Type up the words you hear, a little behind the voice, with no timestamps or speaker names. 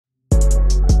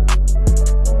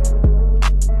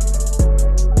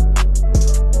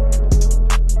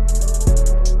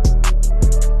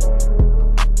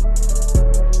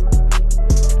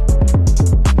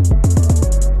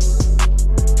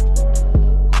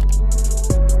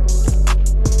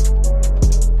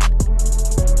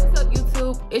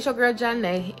your girl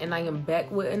Janae, and I am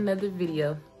back with another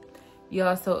video.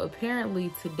 Y'all, so apparently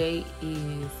today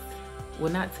is, well,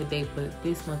 not today, but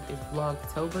this month is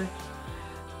Vlogtober.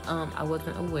 I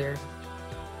wasn't aware.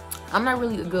 I'm not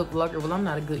really a good vlogger. Well, I'm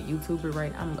not a good YouTuber,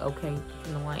 right? I'm okay.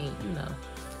 You know, I ain't, you know,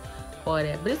 all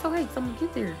that. But it's okay, so I'm gonna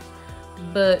get there.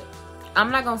 But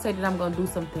I'm not gonna say that I'm gonna do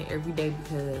something every day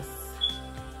because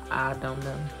I don't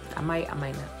know. I might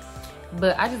not.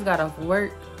 But I just got off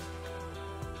work.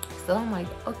 So I'm like,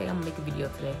 okay, I'm gonna make a video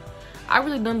today. I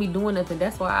really don't be doing nothing.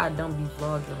 That's why I don't be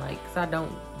vlogging, like, cause I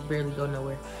don't barely go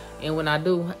nowhere. And when I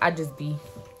do, I just be,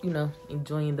 you know,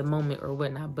 enjoying the moment or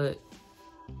whatnot. But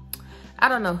I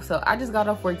don't know. So I just got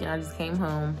off work and I just came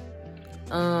home.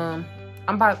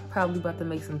 I'm probably about to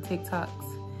make some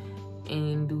TikToks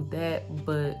and do that.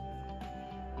 But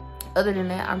other than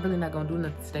that, I'm really not gonna do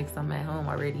nothing today cause I'm at home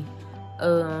already.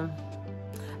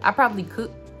 I probably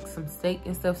cook some steak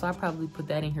and stuff, so I probably put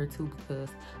that in here too because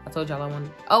I told y'all I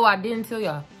wanted. Oh, I didn't tell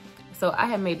y'all. So I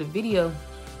had made a video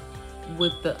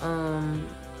with the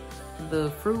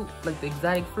fruit, like the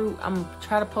exotic fruit. I'm gonna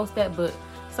try to post that, but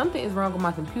something is wrong with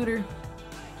my computer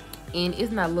and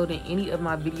it's not loading any of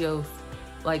my videos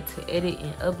like to edit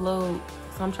and upload.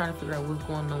 So I'm trying to figure out what's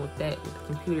going on with that with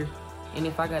the computer and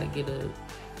if I gotta get a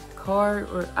card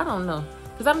or I don't know,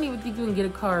 because I don't even think you can get a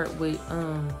card with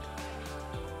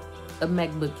a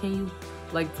MacBook. Can you,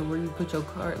 like, to where you put your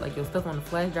card, like your stuff on the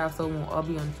flash drive so it won't all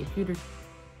be on the computer?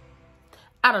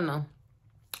 I don't know.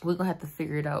 We're gonna have to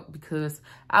figure it out because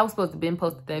I was supposed to been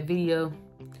posted that video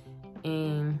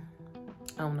and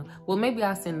I don't know. Well, maybe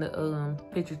I'll send the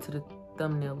picture to the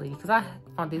thumbnail lady because I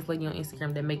found this lady on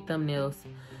Instagram that make thumbnails.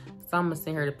 So I'm gonna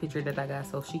send her the picture that I got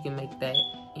so she can make that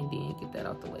and then get that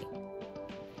out the way.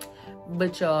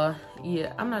 But y'all,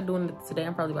 yeah, I'm not doing it today.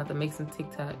 I'm probably about to make some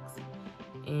TikToks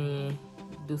and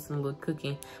do some little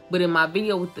cooking. But in my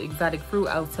video with the exotic fruit,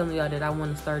 I was telling y'all that I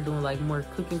want to start doing like more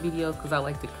cooking videos because I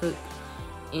like to cook,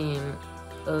 and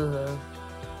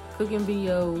cooking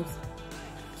videos,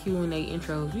 Q&A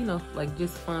intros, you know, like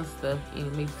just fun stuff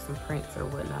and maybe some pranks or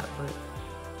whatnot. But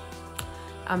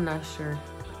I'm not sure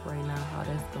right now how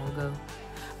that's gonna go.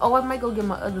 Oh, I might go get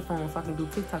my other phone so I can do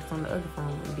TikToks on the other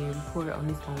phone and then record it on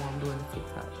this phone while I'm doing the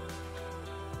TikTok.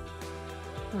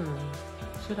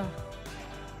 Should I?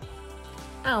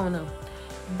 I don't know.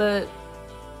 But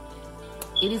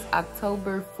it is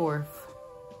October 4th.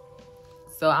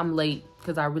 So I'm late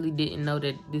because I really didn't know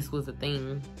that this was a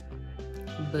thing.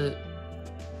 But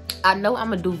I know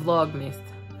I'm gonna do Vlogmas.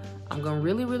 I'm gonna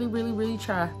really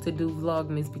try to do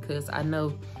Vlogmas because I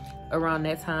know around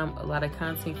that time a lot of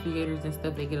content creators and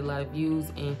stuff, they get a lot of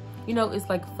views, and you know, it's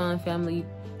like a fun family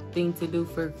thing to do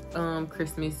for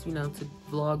Christmas, you know, to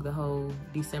vlog the whole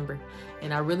December.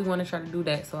 And I really want to try to do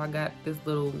that. So I got this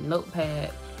little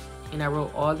notepad and I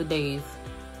wrote all the days,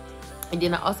 and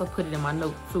then I also put it in my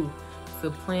notes too to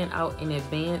plan out in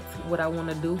advance what I want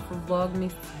to do for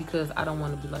Vlogmas, because I don't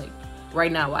want to be like,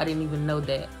 right now I didn't even know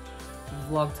that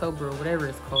Vlogtober or whatever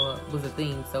it's called was a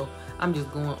thing. So I'm just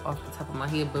going off the top of my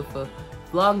head. But for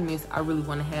Vlogmas, I really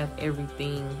want to have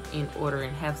everything in order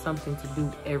and have something to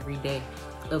do every day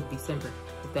of December,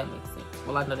 if that makes sense.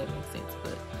 Well, I know that makes sense,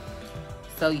 but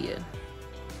so yeah,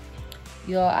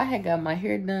 y'all, I had got my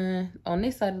hair done. On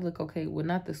this side it look okay, well,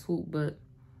 not the swoop, but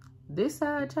this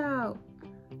side, child,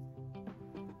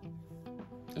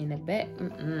 in the back,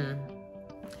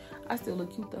 I still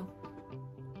look cute though.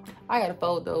 I gotta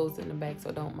fold those in the back,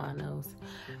 so don't mind those.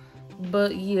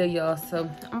 But yeah, y'all, so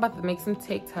I'm about to make some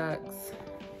TikToks.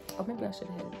 Oh, maybe I should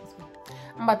have had it this way.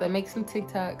 I'm about to make some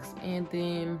TikToks and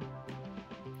then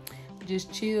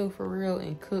just chill for real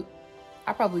and cook.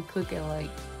 I probably cook at like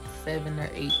 7 or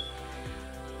 8.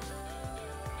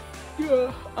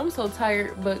 Yeah, I'm so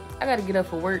tired, but I gotta get up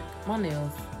for work. My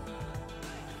nails.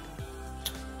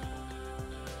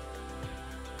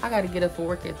 I gotta get up for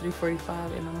work at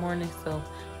 3:45 in the morning, so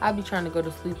I'll be trying to go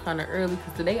to sleep kind of early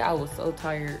because today I was so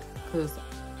tired because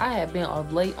I had been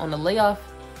off late on the layoff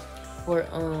for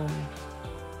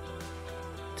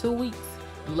 2 weeks.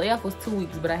 The layoff was 2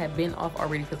 weeks, but I had been off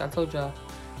already because I told y'all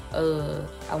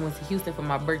I went to Houston for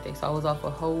my birthday, so I was off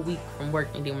a whole week from work.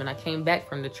 And then when I came back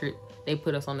from the trip, they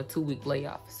put us on a 2-week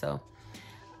layoff. So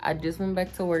I just went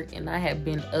back to work and I had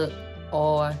been up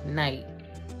all night.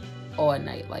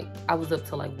 Like I was up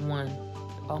till like 1,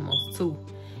 almost 2,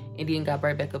 and then got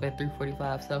right back up at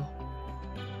 3:45. So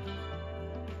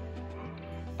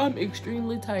I'm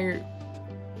extremely tired,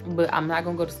 but I'm not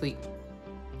gonna go to sleep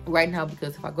right now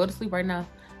because if I go to sleep right now,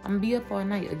 I'm gonna be up all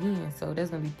night again, so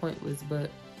that's gonna be pointless. But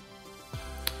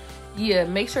yeah,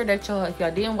 make sure that y'all, if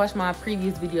y'all didn't watch my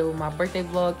previous video with my birthday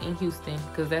vlog in Houston,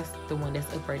 because that's the one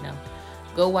that's up right now,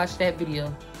 go watch that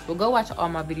video. Well, go watch all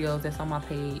my videos that's on my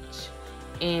page.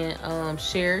 And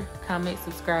share, comment,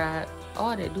 subscribe,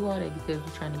 all that. Do all that because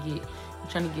we're trying to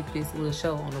get this little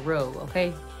show on the road,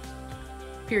 okay?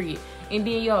 Period. And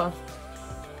then y'all,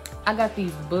 I got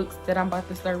these books that I'm about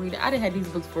to start reading. I didn't have these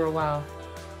books for a while.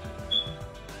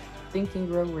 Think and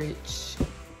Grow Rich.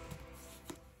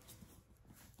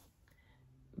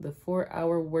 The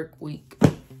 4-Hour Work Week.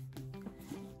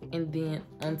 And then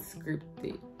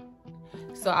Unscripted.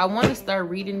 So I want to start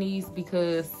reading these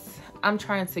because I'm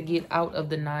trying to get out of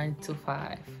the 9 to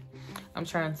 5. I'm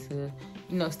trying to,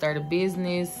 you know, start a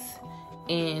business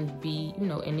and be, you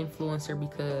know, an influencer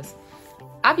because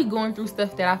I be going through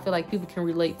stuff that I feel like people can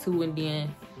relate to, and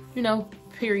then, you know,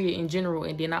 period, in general.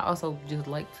 And then I also just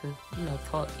like to, you know,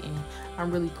 talk, and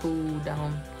I'm really cool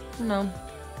down, you know.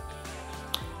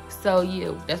 So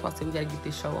yeah, that's why I said we gotta get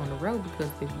this show on the road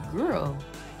because, baby girl,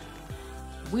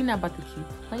 we not about to keep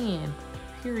playing,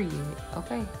 period.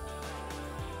 Okay.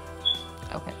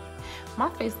 Okay. My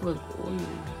face look oily.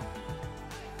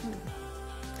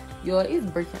 Yo, it's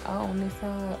breaking out on this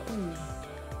side. Ooh.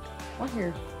 My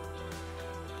hair.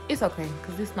 It's okay,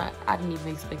 because it's not, I didn't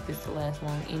even expect this to last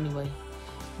long anyway.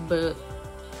 But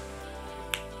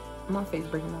my face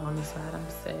breaking out on this side. I'm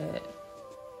sad.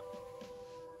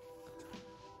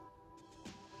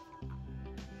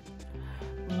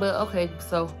 But okay,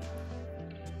 so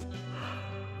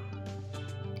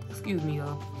excuse me,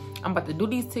 y'all. I'm about to do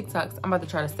these TikToks. I'm about to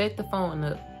try to set the phone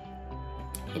up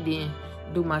and then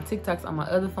do my TikToks on my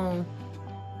other phone.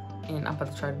 And I'm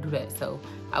about to try to do that. So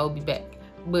I will be back.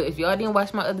 But if y'all didn't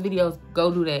watch my other videos,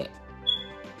 go do that.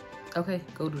 Okay,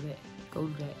 go do that. Go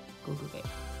do that. Go do that.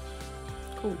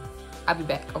 Cool. I'll be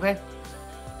back, okay?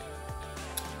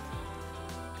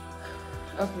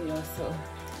 Okay, y'all, so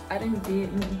I didn't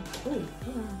did me. Ooh,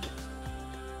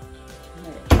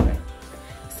 okay.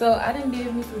 So I didn't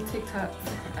did me some TikToks.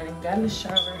 I done got in the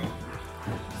shower.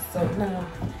 So now,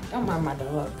 don't mind my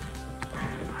dog.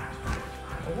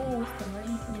 Oh, it's the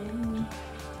rain for me.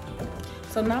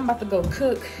 So now I'm about to go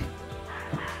cook.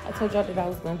 I told y'all that I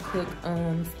was gonna cook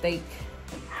steak.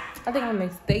 I think I'm gonna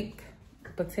make steak,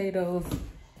 potatoes,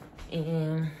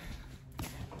 and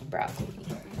broccoli.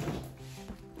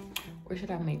 Or should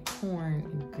I make corn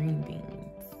and green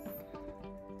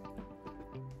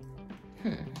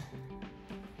beans?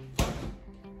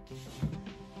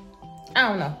 I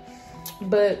don't know.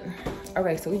 But, all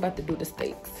right, so we about to do the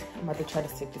steaks. I'm about to try to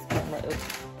set this camera up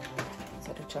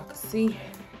so that y'all can see.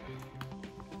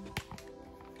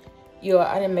 Yo,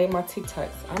 I didn't make my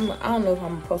TikToks. I don't know if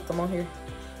I'm gonna post them on here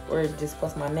or just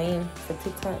post my name for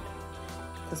TikTok.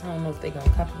 Cause I don't know if they gonna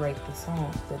copyright the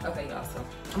song. But okay, y'all, so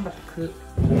I'm about to cook.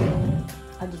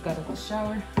 I just got out of the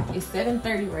shower. It's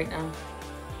 7:30 right now.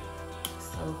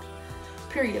 So,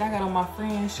 period. I got on my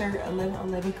friend shirt,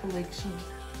 1111 collection.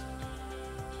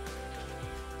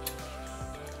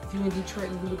 If you in Detroit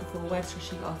and you're looking for a waxer,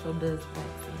 she also does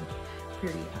waxing.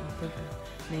 Period. I'll put her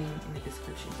name in the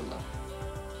description below.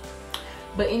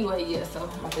 But anyway, yeah, so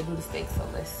I'm about to do the steak, so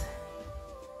let's.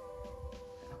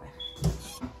 Okay.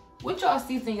 What y'all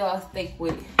season y'all steak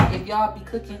with? If y'all be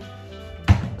cooking,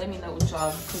 let me know what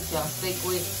y'all cook y'all steak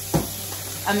with.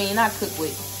 I mean, not cook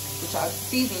with. What y'all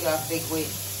season y'all steak with.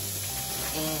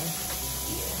 And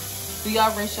yeah. Do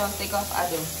y'all rinse y'all steak off? I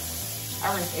do.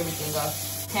 I rinse everything off.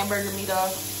 Hamburger meat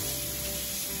off.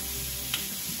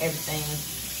 Everything.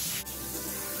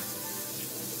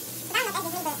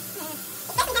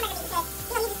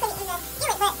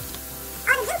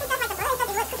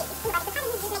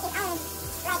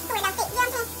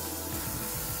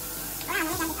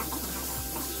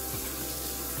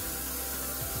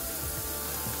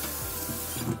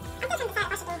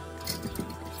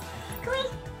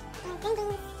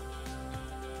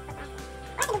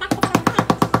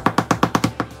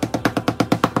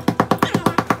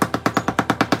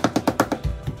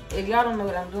 If y'all don't know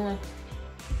what I'm doing,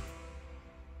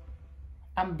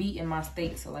 I'm beating my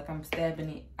steak, so like I'm stabbing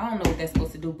it. I don't know what that's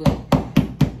supposed to do, but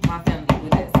my family do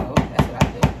that, so that's what I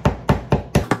do.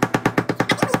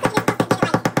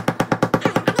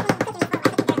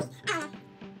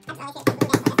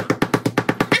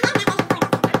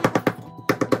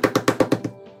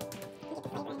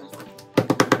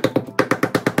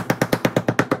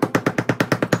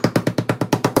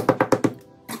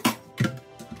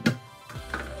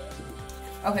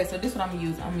 Okay, so this is what I'm gonna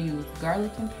use. I'm gonna use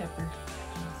garlic and pepper.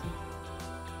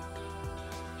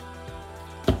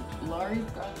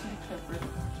 Lori's garlic and pepper.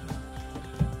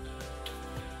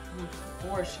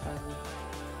 Or should I?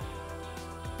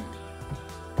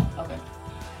 Okay.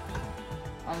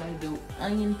 I'm gonna do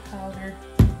onion powder.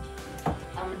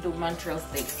 I'm gonna do Montreal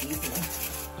steak seasoning.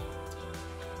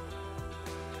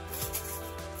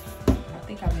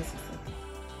 think I'm missing something.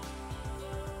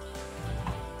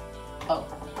 Oh,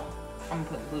 I'm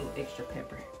gonna put a little extra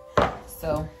pepper.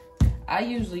 So I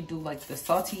usually do like the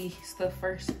salty stuff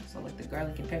first. So like the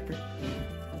garlic and pepper.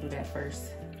 I'll do that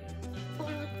first.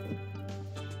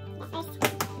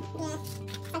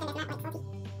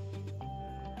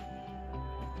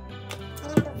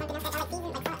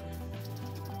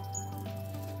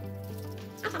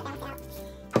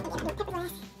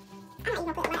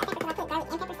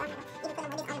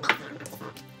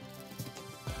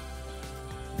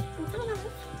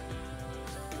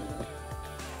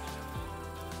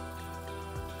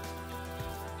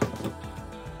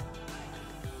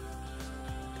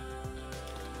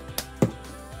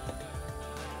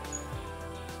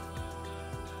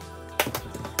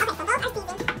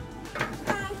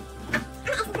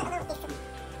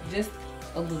 Just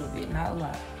a little bit, not a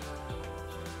lot.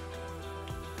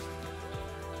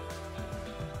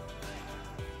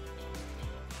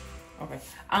 Okay,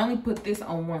 I only put this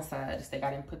on one side. I think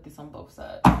I didn't put this on both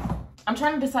sides. I'm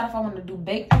trying to decide if I want to do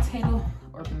baked potato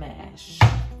or mash.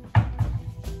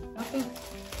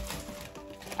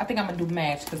 I think I'm gonna do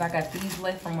mash because I got these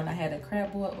left from when I had a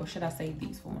crab boil, or should I save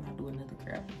these for when I do another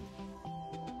crab?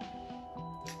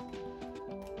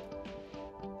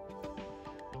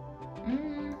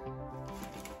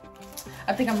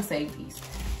 I think I'm gonna save these.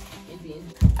 And then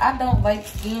I don't like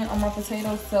skin on my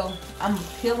potatoes, so I'm gonna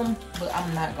peel them, but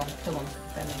I'm not gonna peel them,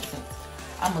 if that makes sense.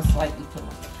 I'm gonna slightly peel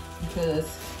them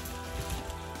because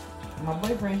my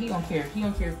boyfriend, he don't care. He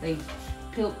don't care if they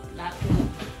peeled, not peeled,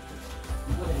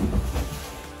 whatever.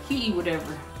 He eat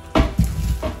whatever.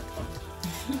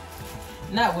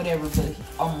 Not whatever, but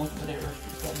almost whatever,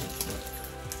 if that makes sense.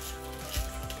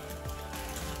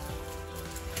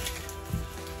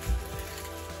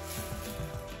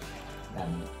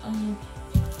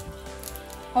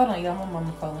 Hold on, y'all. My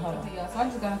mama calling. Hold on, y'all. So I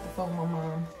just got off the phone with my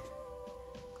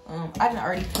mom. I done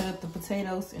already cut up the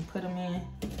potatoes and put them in.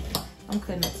 I'm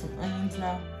cutting up some onions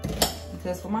now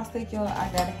because for my steak, y'all, I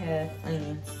gotta have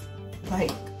onions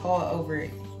like all over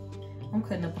it. I'm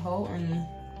cutting up a whole onion.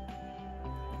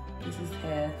 This is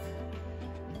half.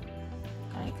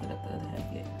 I ain't cut up the other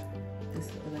half yet. This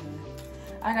is the other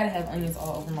half. I gotta have onions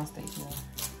all over my steak, y'all.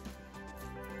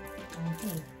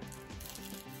 Okay.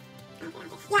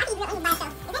 Yeah, I eat real onions by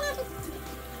itself. Is that nasty?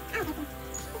 I don't think so.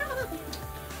 It's not that nasty.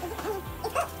 It's just onion.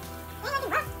 It's cooked. It ain't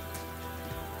nothing rough.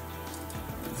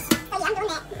 So yeah, I'm doing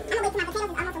that. I'm gonna wait till my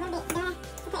potatoes is almost a little bit done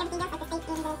to put everything else like the steak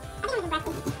in the... I think I'm gonna do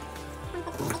broccoli. I'm gonna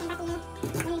put the steak and broccoli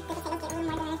in when the potatoes get a little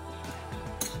more done.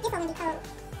 This one will be cold.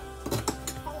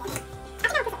 So yeah. I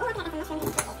think I'll put some... Oh, I can add some mushrooms in the steak. I'm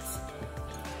about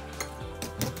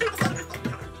to shake my steak.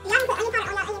 Y'all can put onion powder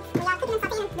on y'all onions. When y'all cooking them,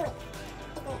 sauteing them, do it.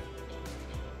 It's good.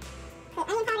 Put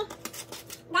onion powder,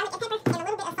 garlic and pepper, and a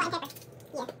little bit of salt and pepper.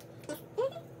 Yeah.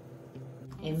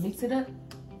 And mix it up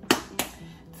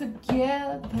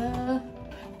together.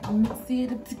 Mix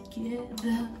it up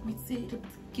together. Mix it up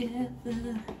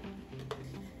together.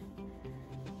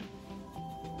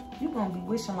 You're gonna be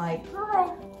wishing like,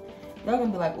 girl. Y'all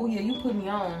gonna be like, oh yeah, you put me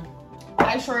on.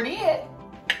 I sure did.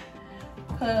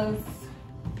 Cause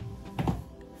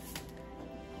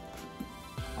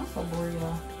I'm so bored,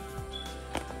 y'all.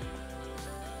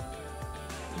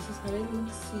 This is how they do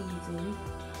the season.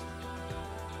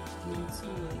 Get into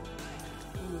it.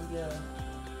 Ooh, yeah.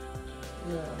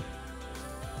 Yeah.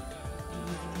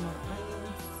 This is my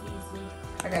onion season.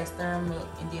 I gotta stir them up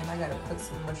and then I gotta put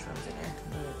some mushrooms in there.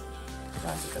 But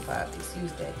I should have just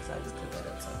used that because I just put that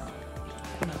up so long.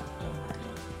 No, don't mind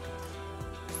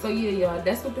that. So yeah, y'all,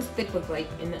 that's what the steak look like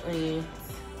in the onions.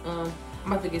 I'm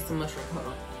about to get some mushroom. Hold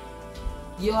on.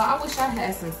 Y'all, I wish I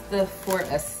had some stuff for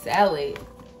a salad.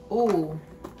 Ooh,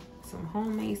 some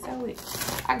homemade salad.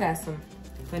 I got some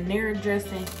Panera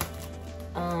dressing,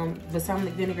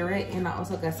 balsamic vinaigrette, and I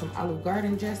also got some Olive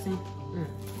Garden dressing.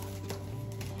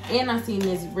 And I seen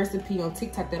this recipe on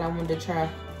TikTok that I wanted to try.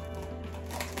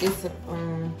 It's a,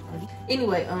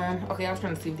 anyway, okay, I was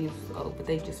trying to see if these was old, but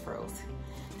they just froze.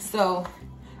 So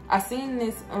I seen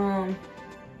this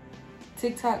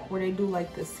TikTok where they do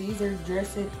like the Caesar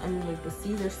dressing, like the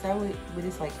Caesar salad, but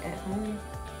it's like at home.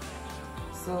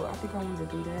 So I think I want to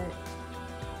do that.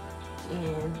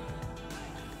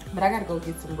 But I gotta go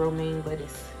get some romaine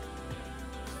lettuce.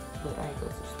 But I ain't go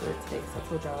to the store today, so I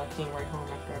told y'all I came right home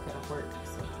after I got off work.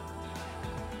 So,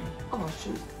 oh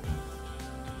shoot.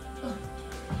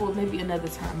 Well, maybe another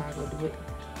time I'll go do it.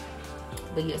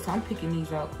 But yeah, so I'm picking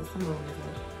these out because some of them is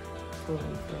like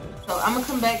totally frozen. So I'm gonna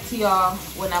come back to y'all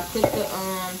when I put the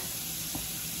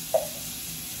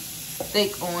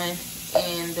steak on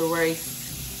and the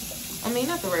rice. I mean,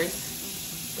 not the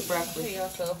rice, the broccoli. Okay, y'all,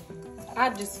 so I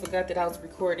just forgot that I was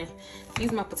recording.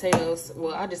 These are my potatoes.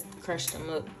 Well, I just crushed them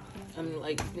up. I'm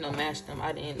like, you know, mashed them.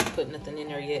 I didn't put nothing in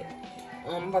there yet.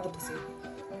 I'm about to put some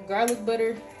garlic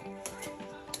butter.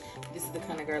 This is the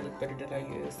kind of garlic butter that I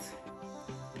use.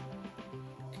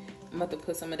 I'm about to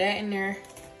put some of that in there,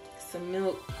 some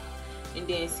milk, and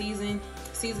then seasoning.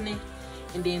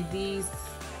 And then these,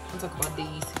 I'm talking about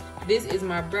these. This is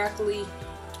my broccoli.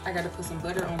 I gotta put some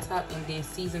butter on top and then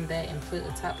season that and put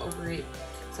a top over it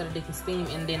so that they can steam.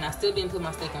 And then I still didn't put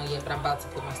my steak on yet, but I'm about to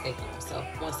put my steak on. So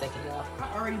 1 second, y'all.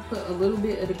 I already put a little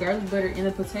bit of the garlic butter in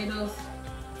the potatoes.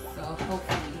 So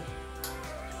hopefully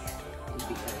it'll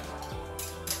be good.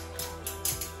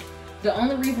 The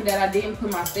only reason that I didn't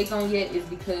put my steak on yet is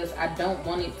because I don't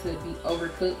want it to be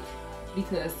overcooked.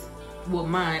 Because, well,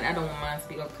 I don't want mine to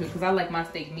be overcooked because I like my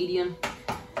steak medium.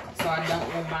 So I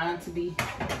don't want mine to be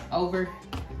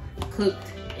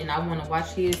overcooked, and I want to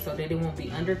watch his so that it won't be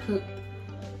undercooked.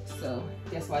 So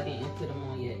that's why I didn't put them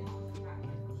on yet.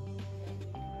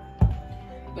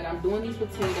 But I'm doing these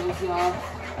potatoes, y'all.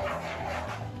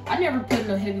 I never put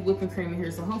no heavy whipping cream in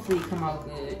here, so hopefully it come out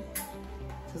good.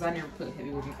 Because I never put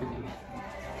heavy whipping cream in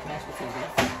mashed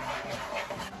potatoes.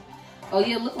 Oh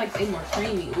yeah, it look like they more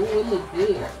creamy. Ooh, it look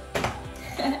good.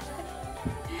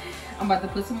 I'm about to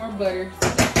put some more butter.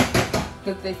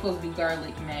 Because they're supposed to be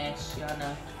garlic mash, y'all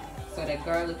know. So that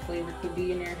garlic flavor could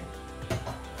be in there.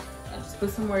 I just put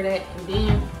some more of that. And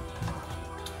then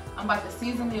I'm about to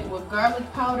season it with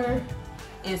garlic powder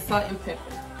and salt and pepper.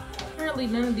 Apparently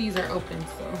none of these are open,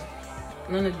 so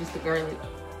none of just the garlic.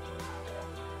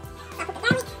 So I put the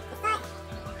garlic, the salt,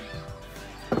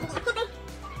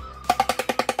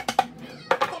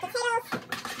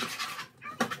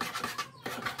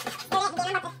 the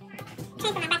pepper, the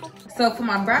potatoes. So for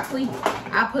my broccoli,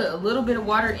 I put a little bit of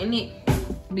water in it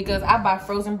because I buy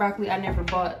frozen broccoli. I never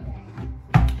bought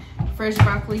fresh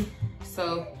broccoli.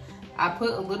 So I put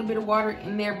a little bit of water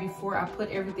in there before I put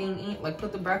everything in, like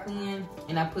put the broccoli in,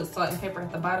 and I put salt and pepper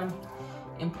at the bottom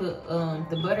and put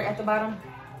the butter at the bottom.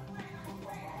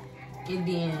 And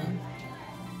then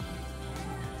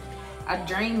I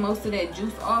drained most of that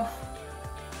juice off.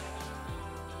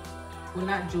 Well,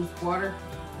 not juice, water.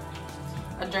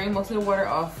 I drained most of the water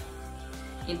off.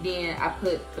 And then I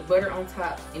put the butter on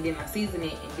top, and then I season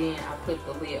it, and then I put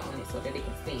the lid on it so that it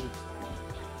can steam.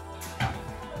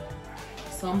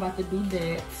 So I'm about to do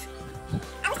that.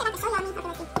 I wish I got the soy on me.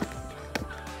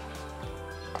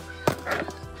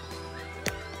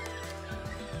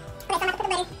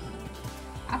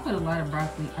 I put a lot of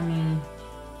broccoli,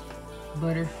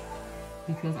 butter,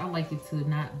 because I like it to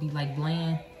not be like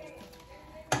bland.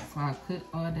 So I put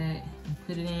all that and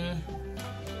put it in.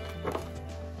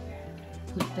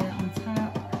 Put that on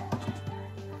top.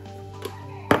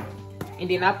 And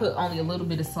then I put only a little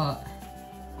bit of salt.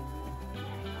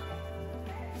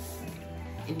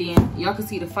 And then y'all can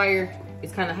see the fire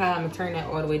is kind of high. I'm gonna turn that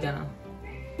all the way down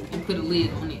and put a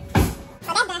lid on it.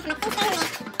 So that's done. I'm gonna stir it.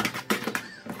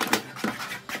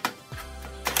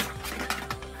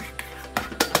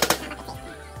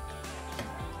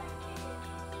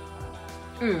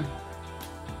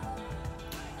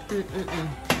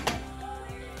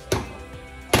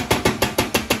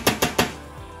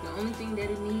 The only thing that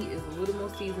it needs is a little more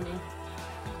seasoning,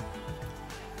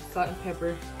 salt and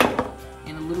pepper,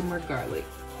 and a little more garlic.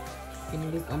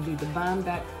 And it's gonna be the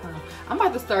bomb.com. I'm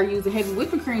about to start using heavy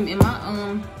whipping cream in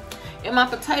my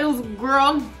potatoes,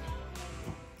 girl,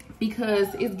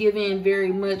 because it's giving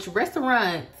very much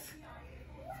restaurants.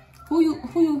 Who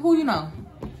you know?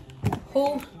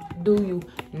 Who do you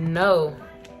know?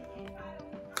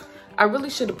 I really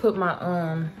should have put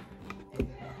my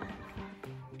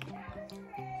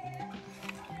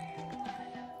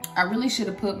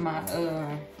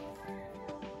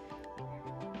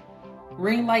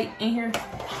ring light in here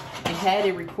and had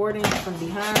it recording from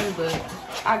behind, but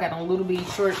I got on a little bit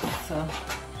short, so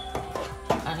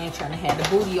I ain't trying to have the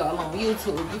booty all on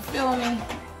YouTube. You feel me?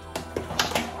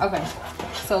 Okay,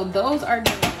 so those are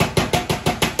done.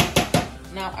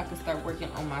 Now I can start working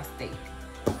on my steak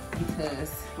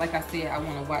because, like I said, I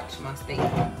want to watch my steak.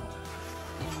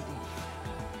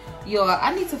 Y'all,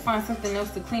 I need to find something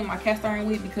else to clean my cast iron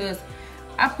with because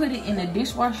I put it in the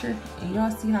dishwasher and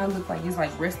y'all see how it looks like it's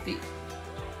like rusted.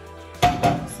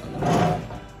 So,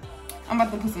 I'm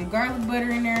about to put some garlic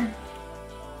butter in there.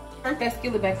 Turn that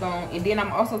skillet back on, and then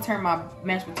I'm also turn my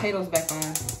mashed potatoes back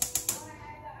on.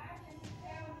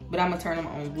 But I'm gonna turn them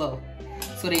on low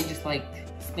so they just like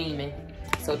steaming.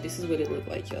 So this is what it look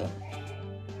like, y'all.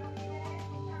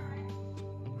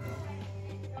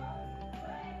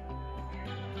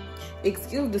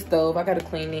 Excuse the stove, I gotta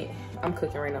clean it. I'm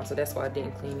cooking right now, so that's why I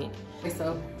didn't clean it. Okay,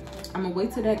 so I'm gonna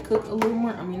wait till that cook a little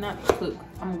more. I mean, not cook.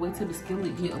 I'm gonna wait till the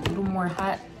skillet get a little more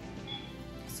hot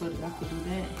so that I can do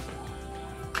that.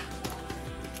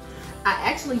 I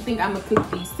actually think I'm gonna cook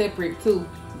these separate too,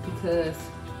 because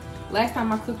last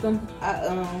time I cooked them,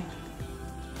 I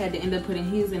had to end up putting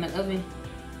his in the oven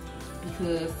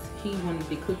because he wanted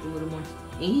to cook a little more.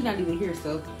 And he's not even here,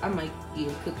 so I might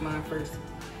cook mine first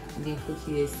and then cook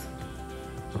his.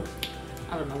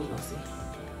 I don't know, we're gonna see.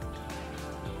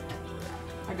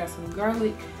 I got some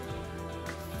garlic.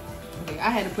 Okay, I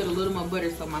had to put a little more butter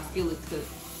so my skillet could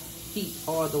heat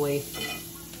all the way.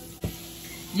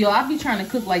 Yo, I be trying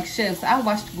to cook like chefs. I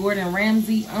watched Gordon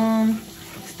Ramsay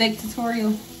steak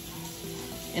tutorial,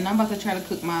 and I'm about to try to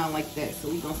cook mine like that. So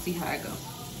we gonna see how it goes.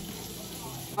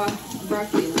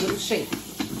 Broccoli, a little shake.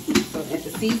 So at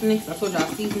the seasonings, I told y'all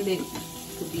I seasoned it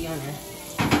to be on there.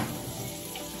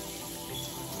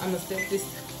 I'm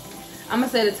gonna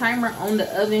set a timer on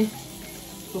the oven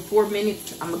for 4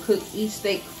 minutes. I'm gonna cook each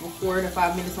steak for 4 to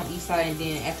 5 minutes on each side, and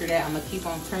then after that, I'm gonna keep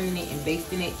on turning it and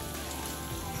basting it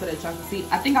so that y'all can see.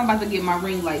 I think I'm about to get my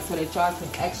ring light so that y'all can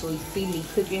actually see me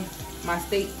cooking my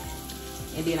steak,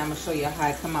 and then I'm gonna show y'all how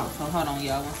it come out. So hold on,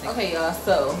 y'all, 1 second. Okay, y'all.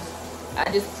 So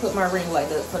I just put my ring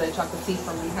light up so that y'all can see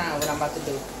from behind what I'm about to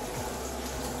do.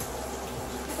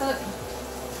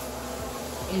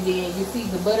 And then you see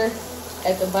the butter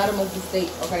at the bottom of the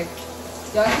steak. Okay,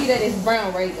 y'all see that it's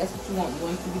brown, right? That's what you want. You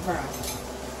want it to be brown.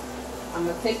 I'm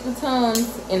gonna take the tongs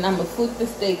and I'm gonna flip the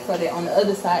steak so that on the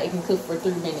other side it can cook for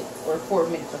 3 minutes or 4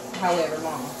 minutes or however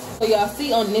long. So y'all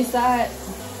see on this side.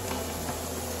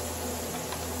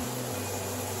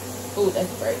 Oh, that's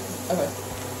great. Okay.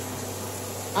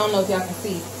 I don't know if y'all can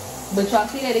see, but y'all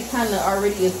see that it kind of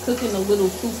already is cooking a little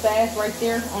too fast right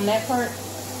there on that part.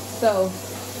 So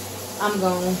I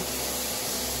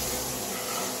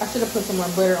should have put some more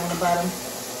butter on the bottom.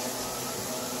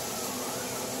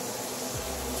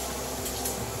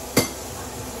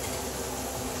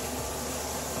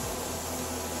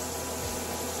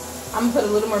 I'm gonna put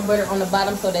a little more butter on the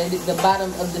bottom so that the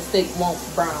bottom of the steak won't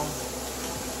brown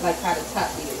like how the top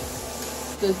is.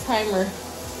 The timer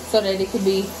so that it could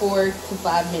be 4 to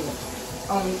 5 minutes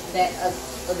on that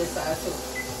other side too.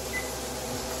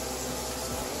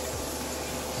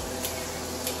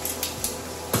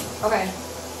 Okay,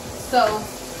 so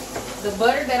the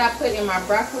butter that I put in my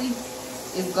broccoli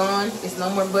is gone. It's no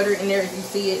more butter in there if you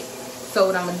see it. So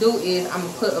what I'm gonna do is I'm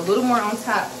gonna put a little more on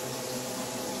top,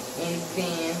 and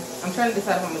then I'm trying to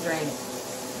decide if I'm gonna drain it.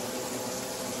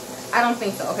 I don't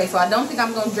think so. Okay, so I don't think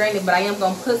I'm gonna drain it, but I am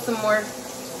gonna put some more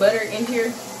butter in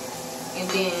here, and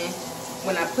then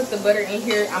when I put the butter in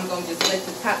here, I'm gonna just let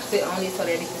the top sit on it so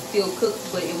that it can still cook,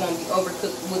 but it won't be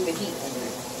overcooked with the heat under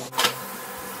it.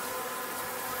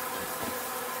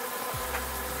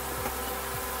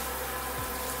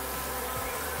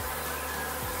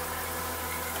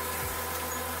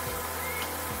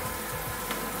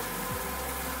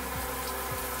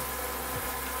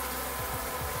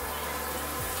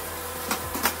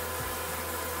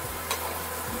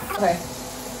 Okay,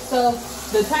 so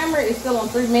the timer is still on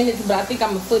 3 minutes, but I think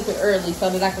I'm gonna flip it early so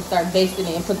that I can start basting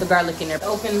it and put the garlic in there.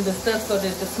 Open the stuff so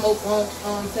that the smoke won't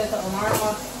set the alarm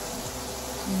off.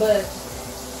 But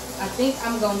I think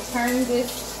I'm gonna turn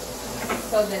this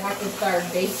so that I can start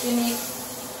basting it.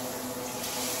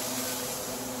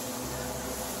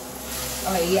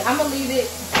 Okay, yeah, I'm gonna leave it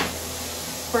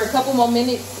for a couple more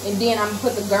minutes, and then I'm gonna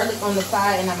put the garlic on the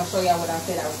side, and I'm gonna show y'all what I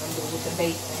said I was gonna do with the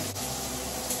basting.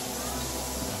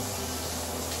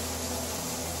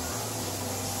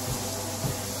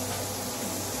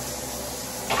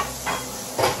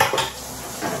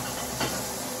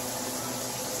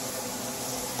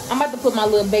 I'm about to put my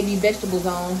little baby vegetables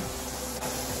on.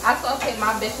 I saute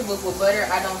my vegetables with butter.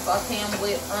 I don't saute them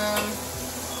with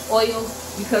oil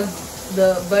because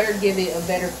the butter give it a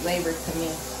better flavor to me.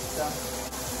 So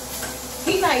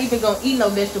he's not even gonna eat no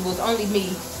vegetables. Only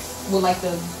me with like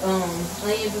the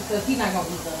onions and stuff. He's not gonna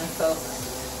eat them. So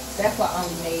that's why I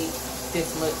only made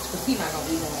this much, because he's not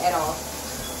gonna eat them at all.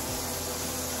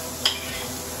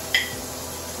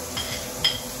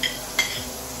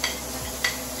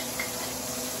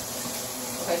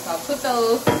 Okay, so I'll put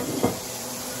those.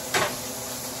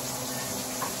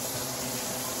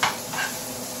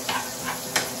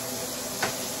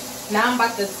 Now I'm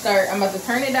about to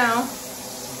turn it down.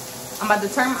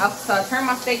 I turn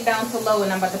my steak down to low,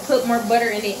 and I'm about to put more butter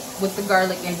in it with the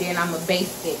garlic, and then I'm gonna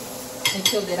baste it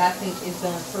until that I think it's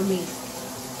done for me.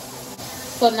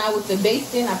 So now with the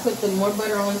basting, I put some more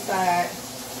butter on the side.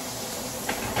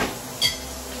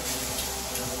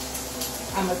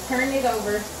 I'm gonna turn it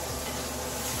over.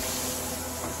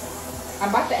 I'm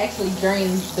about to actually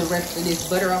drain the rest of this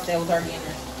butter off that was already in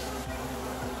there.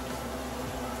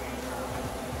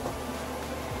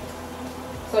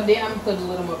 So then I'm gonna put a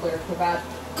little more butter because I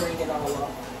drained it all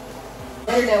off.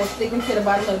 Butter that was sticking to the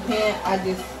bottom of the pan, I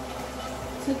just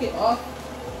took it off.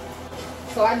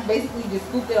 So I basically just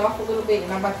scooped it off a little bit,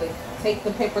 and I'm about to take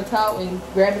the paper towel and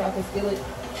grab it off the skillet.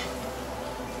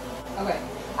 Okay.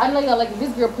 I know y'all like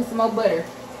this girl put some more butter.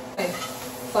 Okay.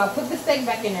 So I put the steak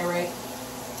back in there, right?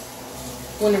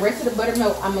 When the rest of the butter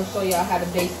melts, I'm gonna show y'all how to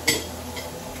baste it.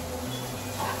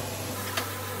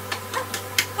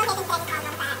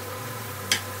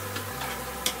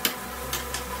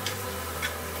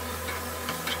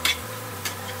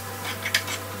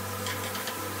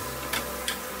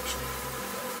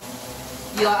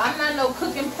 Y'all, I'm not no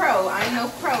cooking pro. I ain't no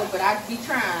pro, but I be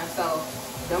trying. So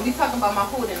don't be talking about my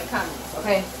food in the comments,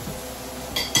 okay?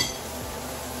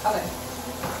 Okay.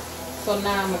 So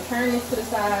now I'm gonna turn this to the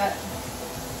side.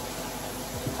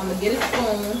 I'm gonna get a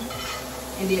spoon,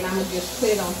 and then I'm gonna just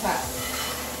put it on top.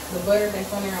 The butter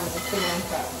that's on there, I'm gonna just put it on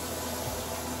top.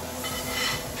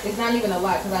 It's not even a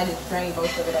lot because I just drained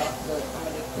most of it off, but I'm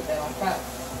gonna just put that on top.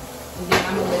 And then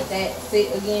I'm gonna let that sit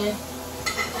again.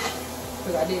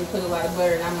 Because I didn't put a lot of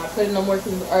butter, and I'm not putting no more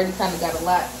because we already kind of got a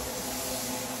lot.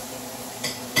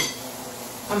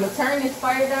 I'm going to turn this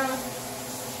fire down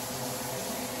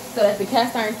so that the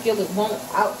cast iron skillet won't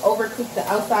overcook the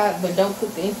outside but don't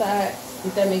cook the inside,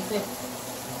 if that makes sense.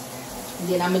 And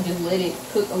then I'm going to just let it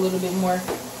cook a little bit more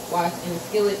while it's in the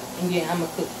skillet, and then I'm going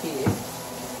to cook his.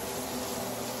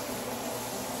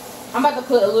 I'm about to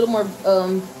put a little more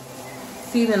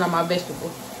seasoning on my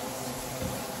vegetables.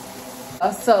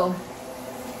 So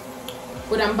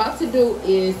what I'm about to do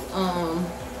is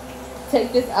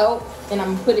take this out, and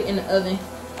I'm gonna put it in the oven.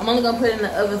 I'm only gonna put it in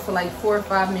the oven for like 4 or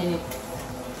 5 minutes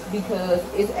because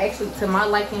it's actually, to my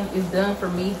liking, it's done for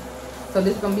me. So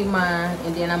this is gonna be mine,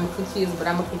 and then I'm gonna cook his, but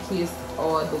I'm gonna cook his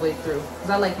all the way through because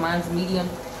I like mine's medium.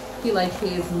 He likes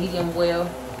his medium well.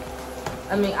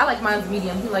 I mean, I like mine's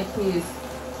medium. He likes his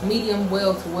medium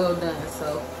well to well done.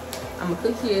 So I'm gonna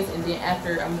cook his, and then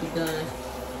after I'm gonna be done,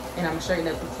 and I'm straighten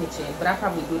up the kitchen. But I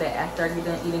probably do that after I get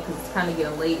done eating because it's kind of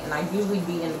getting late, and I usually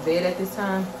be in the bed at this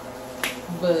time.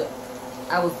 But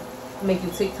I was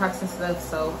making TikToks and stuff,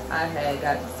 so I had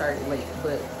got started late.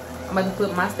 But I'm about to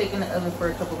put my steak in the oven for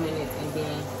a couple minutes, and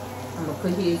then I'm gonna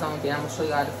put his on. Then I'm gonna show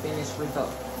y'all the finished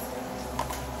result.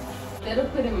 Instead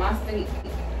of putting my steak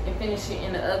and finish it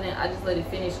in the oven, I just let it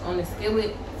finish on the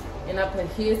skillet, and I put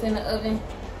his in the oven.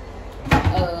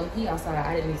 He outside.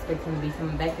 I didn't expect him to be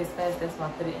coming back this fast. That's why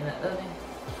I put it in the oven.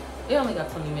 It only got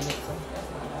 20 minutes, so that's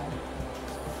not bad.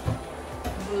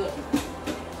 But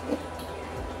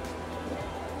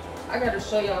I gotta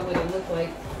show y'all what it looks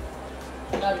like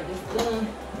now that it's done.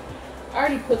 I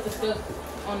already put the stuff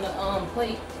on the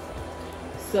plate,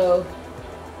 so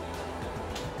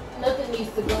nothing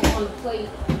needs to go on the plate.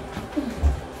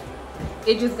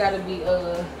 It just gotta be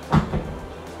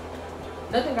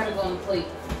nothing gotta go on the plate.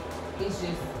 It's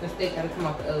just the steak gotta come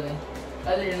out the oven.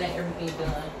 Other than that, everything's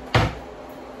done.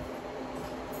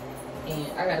 And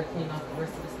I gotta clean off the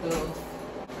rest of the stove.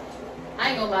 I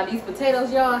ain't gonna lie, these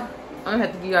potatoes, y'all, I'm gonna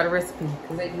have to give y'all the recipe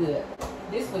because they good.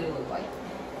 This is what it looks like.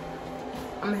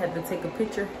 I'm gonna have to take a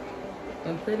picture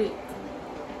and put it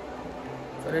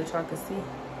so that y'all can see.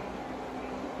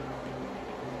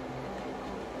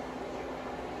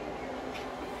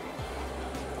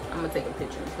 I'm gonna take a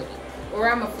picture and put it. Or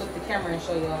I'm gonna flip the camera and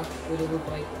show y'all what it look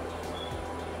like.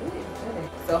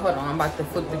 So hold on, I'm about to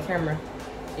flip the camera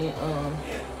and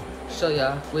show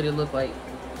y'all what it look like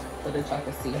so that y'all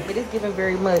can see. It is giving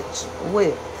very much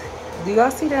width. Do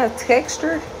y'all see that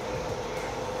texture?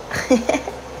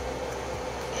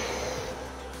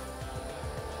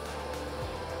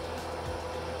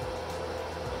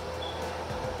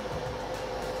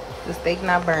 The steak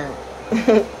not burnt.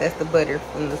 That's the butter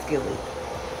from the skillet.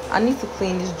 I need to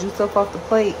clean this juice up off the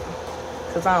plate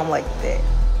because I don't like that.